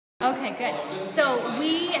Okay, good. So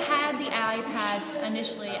we had the iPads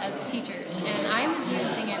initially as teachers, and I was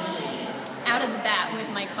using it out of the bat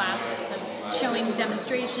with my classes and showing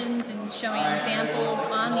demonstrations and showing examples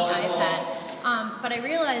on the iPad. But I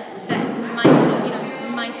realized that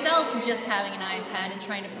myself just having an iPad and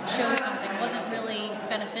trying to show something wasn't really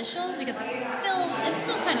beneficial because it's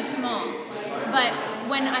still kind of small. But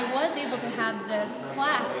when I was able to have the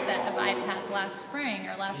class set of iPads last spring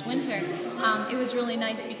or last winter, it was really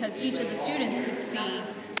nice because each of the students could see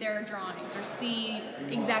their drawings or see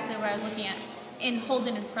exactly what I was looking at and hold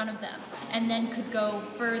it in front of them, and then could go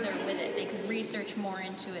further with it. They could research more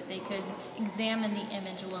into it. They could examine the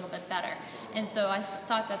image a little bit better. And so I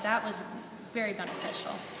thought that that was very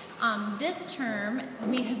beneficial. This term,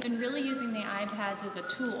 we have been really using the iPads as a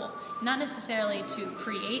tool, not necessarily to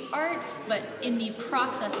create art, but in the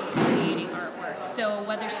process of creating artwork. So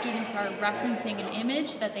whether students are referencing an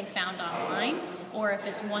image that they found online, or if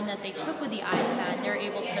it's one that they took with the iPad, they're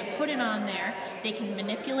able to put it on there. They can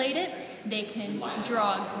manipulate it. They can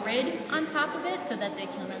draw a grid on top of it so that they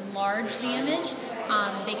can enlarge the image.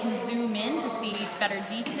 They can zoom in to see better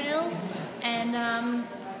details, and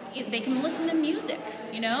they can listen to music.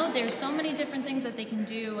 There's so many different things that they can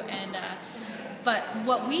do, and but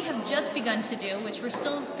what we have just begun to do, which we're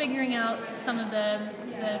still figuring out some of the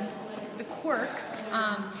quirks,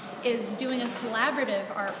 is doing a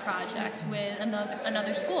collaborative art project with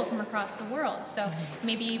another school from across the world. So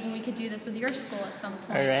maybe even we could do this with your school at some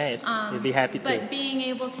point. All right, we'd be happy to. But being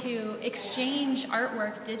able to exchange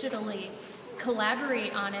artwork digitally,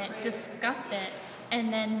 collaborate on it, discuss it,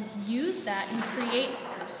 and then use that and create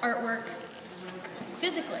artwork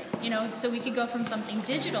physically. So we could go from something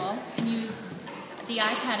digital and use the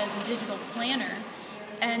iPad as a digital planner,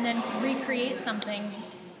 and then recreate something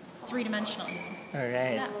three-dimensional. All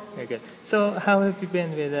right, Yeah. very good. So how have you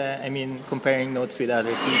been with, comparing notes with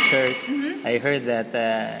other teachers? Mm-hmm. I heard that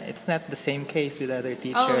it's not the same case with other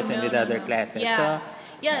teachers and with other classes. Yeah. So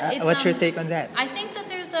Yeah, what's your take on that? I think that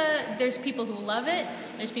there's people who love it,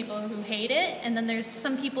 there's people who hate it, and then there's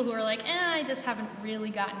some people who are like, I just haven't really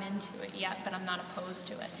gotten into it yet, but I'm not opposed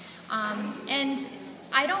to it. And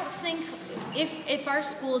I don't think, if our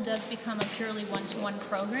school does become a purely one-to-one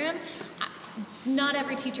program, not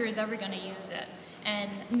every teacher is ever going to use it,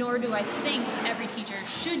 and nor do I think every teacher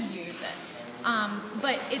should use it.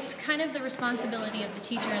 But it's kind of the responsibility of the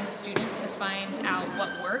teacher and the student to find out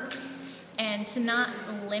what works, and to not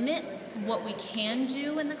limit what we can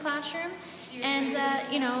do in the classroom. And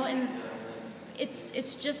and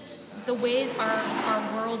it's just the way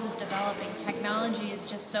our world is developing. Technology is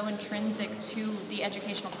just so intrinsic to the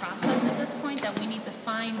educational process at this point that we need to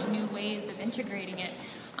find new ways of integrating it.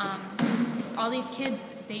 All these kids,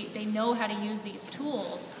 they know how to use these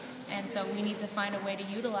tools, and so we need to find a way to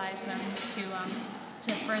utilize them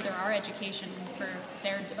to further our education for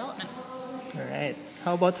their development. All right.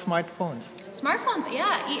 How about smartphones? Smartphones,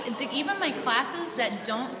 yeah. Even my classes that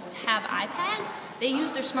don't have iPads, they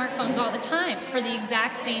use their smartphones all the time for the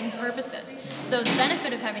exact same purposes. So the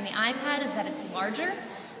benefit of having the iPad is that it's larger,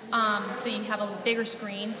 so you have a bigger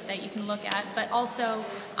screen that you can look at, but also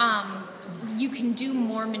you can do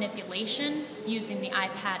more manipulation using the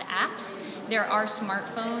iPad apps. There are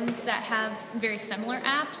smartphones that have very similar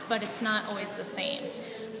apps, but it's not always the same.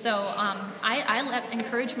 So I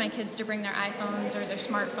encourage my kids to bring their iPhones or their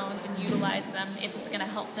smartphones and utilize them if it's going to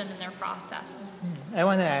help them in their process. I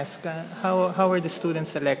want to ask, how are the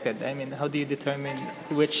students selected? How do you determine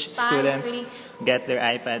which students get their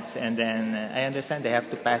iPads, and then I understand they have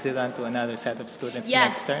to pass it on to another set of students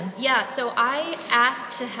next term? Yeah, so I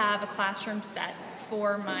asked to have a classroom set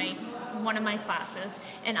for one of my classes,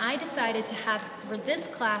 and I decided to have it for this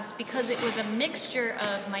class because it was a mixture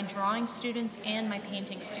of my drawing students and my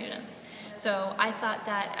painting students. So I thought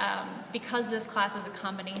that because this class is a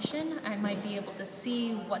combination, I might be able to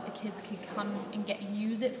see what the kids could come and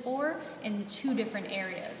use it for in two different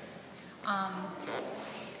areas.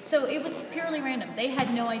 So it was purely random. They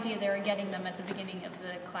had no idea they were getting them at the beginning of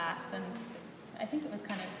the class, and I think it was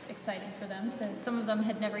kind of exciting for them. Some of them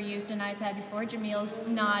had never used an iPad before. Jamil's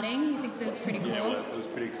nodding. He thinks it was pretty cool. Yeah, it was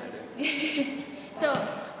pretty exciting. So,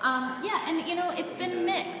 and it's been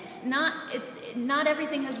mixed. Not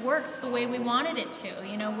everything has worked the way we wanted it to.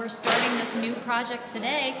 We're starting this new project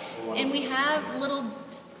today, and we have little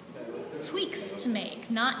tweaks to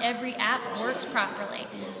make. Not every app works properly.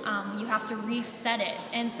 You have to reset it.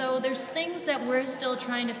 And so there's things that we're still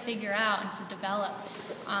trying to figure out and to develop.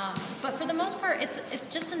 But for the most part, it's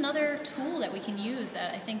just another tool that we can use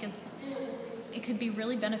that I think it could be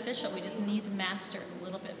really beneficial. We just need to master it a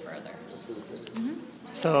little bit further. Mm-hmm.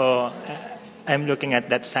 So I'm looking at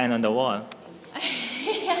that sign on the wall.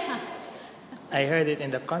 Yeah. I heard it in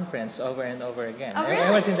the conference over and over again. Oh, really?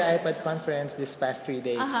 I was in the iPad conference this past 3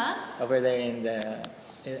 days over there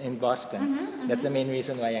in Boston. That's the main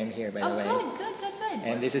reason why I'm here, by the way. Good.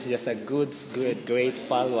 And this is just a great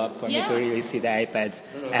follow-up for me to really see the iPads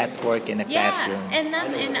at work in the classroom. And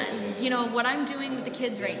that's what I'm doing with the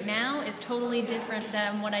kids right now is totally different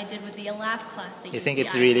than what I did with the last class. You think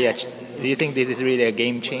it's really do you think this is really a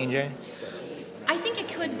game changer? I think it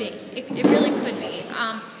could be. It really could be.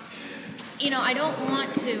 I don't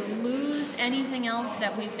want to lose anything else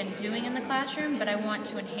that we've been doing in the classroom, but I want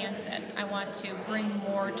to enhance it. I want to bring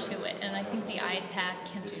more to it, and I think the iPad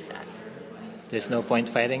can do that. There's no point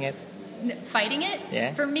fighting it? Fighting it?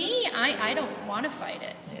 Yeah. For me, I don't want to fight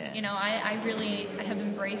it. Yeah. I have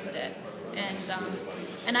embraced it.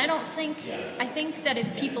 And I think that if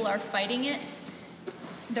people are fighting it,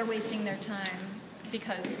 they're wasting their time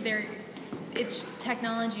because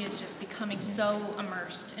technology is just becoming so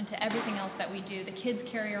immersed into everything else that we do. The kids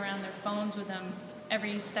carry around their phones with them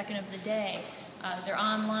every second of the day. They're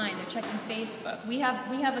online. They're checking Facebook. We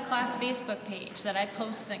have a class Facebook page that I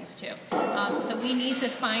post things to. So we need to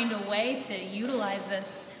find a way to utilize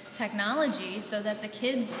this technology so that the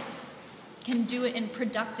kids can do it in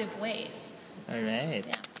productive ways. All right.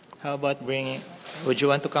 Yeah. How about would you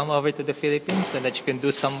want to come over to the Philippines so that you can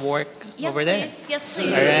do some work over there? Yes,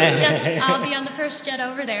 please. All right. Yes, I'll be on the first jet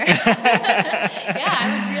over there. Yeah,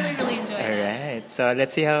 I would really enjoy that. All right. So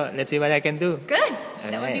let's see what I can do. Good.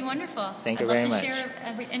 That would be wonderful. Thank you very much. I'd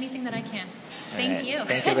love to share anything that I can. Thank you.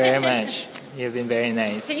 Thank you very much. You've been very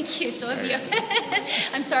nice. Thank you. So have you.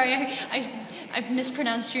 I'm sorry I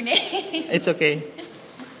mispronounced your name. It's okay.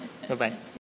 Bye-bye.